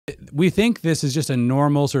we think this is just a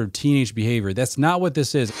normal sort of teenage behavior. That's not what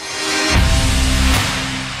this is.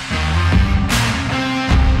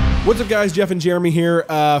 What's up, guys? Jeff and Jeremy here.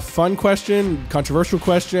 Fun question, controversial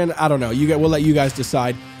question. I don't know. We'll let you guys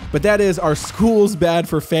decide. But that is, are schools bad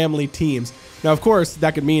for family teams? Now, of course,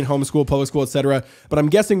 that could mean homeschool, public school, etc. But I'm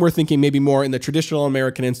guessing we're thinking maybe more in the traditional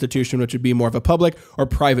American institution, which would be more of a public or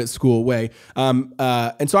private school way.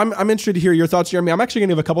 And so I'm interested to hear your thoughts, Jeremy. I'm actually going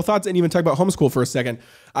to give a couple thoughts and even talk about homeschool for a second.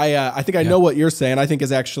 I think I know what you're saying. I think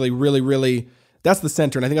is actually really, that's the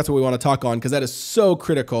center. And I think that's what we want to talk on because that is so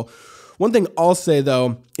critical. One thing I'll say,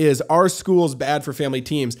 though, is are schools bad for family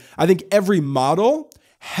teams? I think every model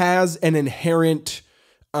has an inherent,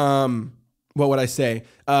 what would I say,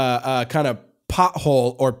 kind of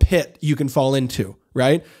pothole or pit you can fall into,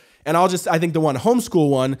 right? And I think the homeschool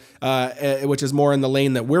one, which is more in the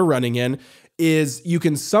lane that we're running in, is you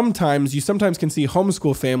sometimes can see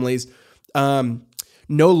homeschool families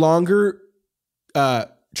no longer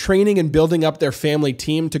training and building up their family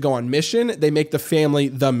team to go on mission. They make the family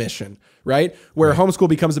the mission, right? Where homeschool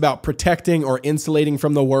becomes about protecting or insulating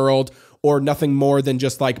from the world or nothing more than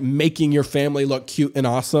just like making your family look cute and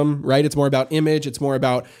awesome, right? It's more about image. It's more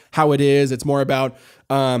about how it is. It's more about,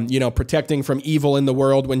 protecting from evil in the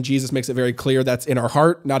world when Jesus makes it very clear that's in our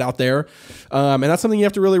heart, not out there. And that's something you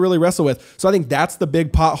have to really wrestle with. So I think that's the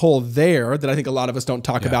big pothole there that I think a lot of us don't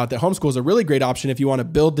talk about, that homeschool is a really great option if you want to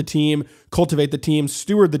build the team, cultivate the team,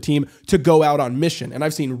 steward the team to go out on mission. And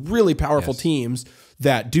I've seen really powerful teams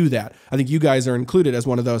that do that. I think you guys are included as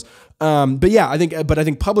one of those. I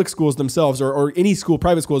think public schools themselves or any school,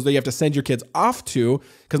 private schools that you have to send your kids off to,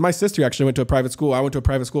 because my sister actually went to a private school. I went to a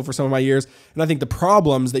private school for some of my years. And I think the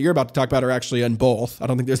problems that you're about to talk about are actually in both. I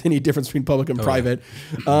don't think there's any difference between public and private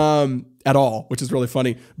at all, which is really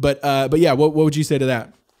funny. But yeah, what would you say to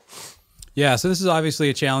that? Yeah, so this is obviously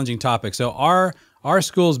a challenging topic. So are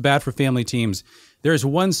schools bad for family teams? There's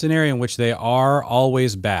one scenario in which they are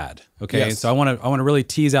always bad. Okay, yes. So I want to really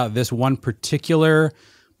tease out this one particular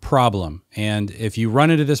problem, and if you run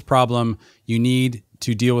into this problem, you need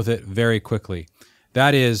to deal with it very quickly.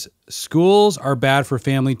 That is, schools are bad for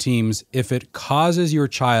family teams if it causes your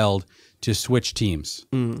child to switch teams,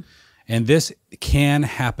 and this can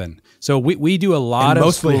happen. So we do a lot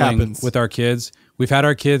of schooling with our kids. We've had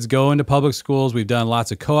our kids go into public schools. We've done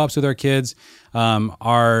lots of co-ops with our kids.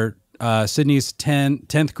 Sydney's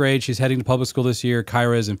 10th grade. She's heading to public school this year.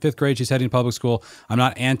 Kyra's in 5th grade. She's heading to public school. I'm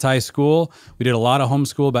not anti-school. We did a lot of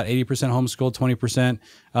homeschool, about 80% homeschool,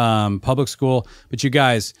 20% public school. But you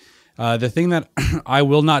guys, the thing that I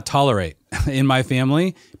will not tolerate in my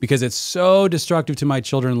family, because it's so destructive to my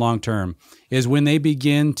children long-term, is when they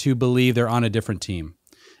begin to believe they're on a different team.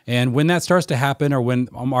 And when that starts to happen, or when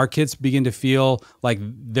our kids begin to feel like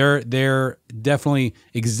they're definitely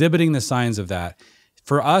exhibiting the signs of that,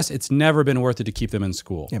 for us, it's never been worth it to keep them in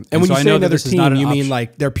school. Yeah. And when you say another team, you mean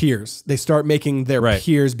like their peers. They start making their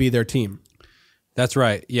peers be their team. That's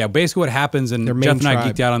right. Yeah, basically what happens, and Jeff and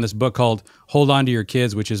I geeked out on this book called Hold On to Your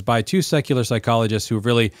Kids, which is by two secular psychologists who have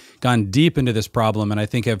really gone deep into this problem and I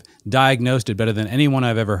think have diagnosed it better than anyone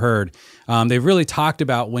I've ever heard. They've really talked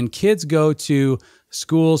about when kids go to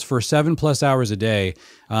schools for 7+ hours a day,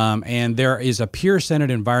 and there is a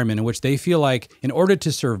peer-centered environment in which they feel like in order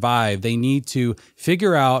to survive, they need to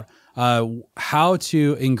figure out how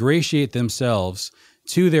to ingratiate themselves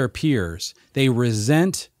to their peers. They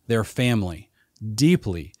resent their family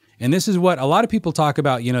deeply. And this is what a lot of people talk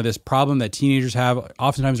about, this problem that teenagers have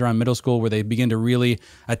oftentimes around middle school, where they begin to really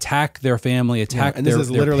attack their family, and this is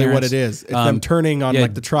literally what it is. It's them turning on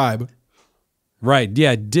like the tribe. Right.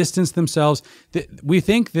 Yeah. Distance themselves. We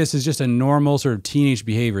think this is just a normal sort of teenage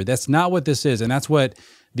behavior. That's not what this is. And that's what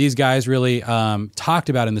these guys really talked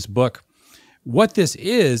about in this book. What this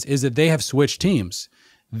is that they have switched teams.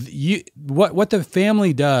 What the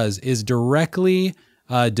family does is directly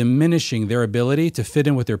diminishing their ability to fit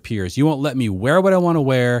in with their peers. You won't let me wear what I want to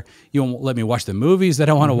wear. You won't let me watch the movies that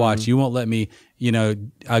I want to watch. You won't let me,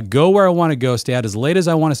 go where I want to go, stay out as late as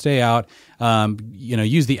I want to stay out,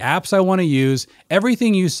 use the apps I want to use.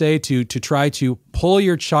 Everything you say to try to pull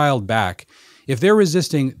your child back. If they're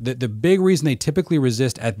resisting, the big reason they typically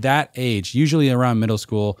resist at that age, usually around middle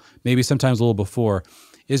school, maybe sometimes a little before,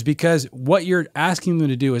 is because what you're asking them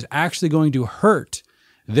to do is actually going to hurt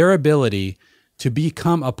their ability to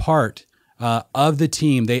become a part of the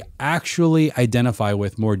team they actually identify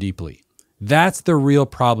with more deeply. That's the real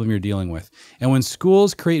problem you're dealing with. And when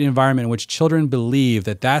schools create an environment in which children believe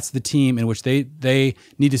that that's the team in which they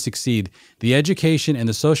need to succeed, the education and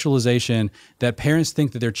the socialization that parents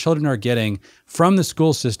think that their children are getting from the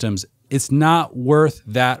school systems, it's not worth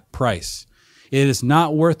that price. It is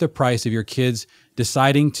not worth the price of your kids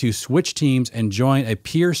deciding to switch teams and join a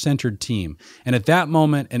peer-centered team. And at that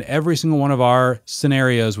moment, in every single one of our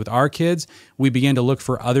scenarios with our kids, we began to look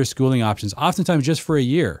for other schooling options, oftentimes just for a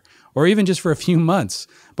year or even just for a few months.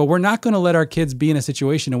 But we're not going to let our kids be in a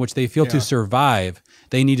situation in which they feel to survive,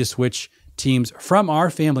 they need to switch teams from our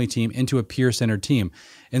family team into a peer-centered team.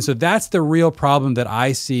 And so that's the real problem that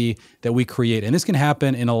I see that we create. And this can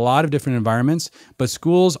happen in a lot of different environments, but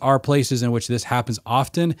schools are places in which this happens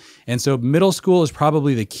often. And so middle school is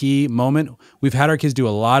probably the key moment. We've had our kids do a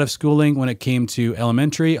lot of schooling when it came to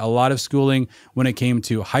elementary, a lot of schooling when it came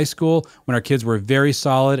to high school, when our kids were very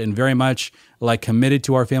solid and very much like committed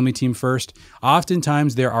to our family team first.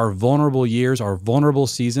 Oftentimes there are vulnerable years or vulnerable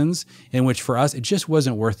seasons in which for us, it just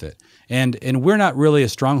wasn't worth it. And we're not really a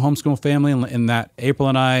strong homeschool family in that April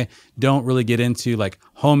and I don't really get into like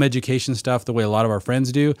home education stuff the way a lot of our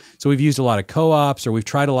friends do. So we've used a lot of co-ops or we've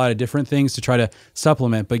tried a lot of different things to try to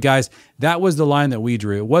supplement. But guys, that was the line that we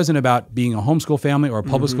drew. It wasn't about being a homeschool family or a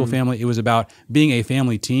public school family. It was about being a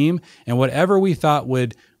family team. And whatever we thought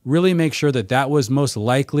would really make sure that that was most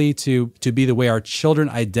likely to be the way our children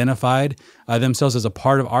identified themselves as a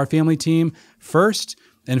part of our family team. First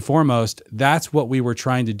and foremost, that's what we were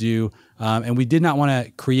trying to do. And we did not want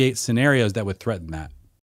to create scenarios that would threaten that.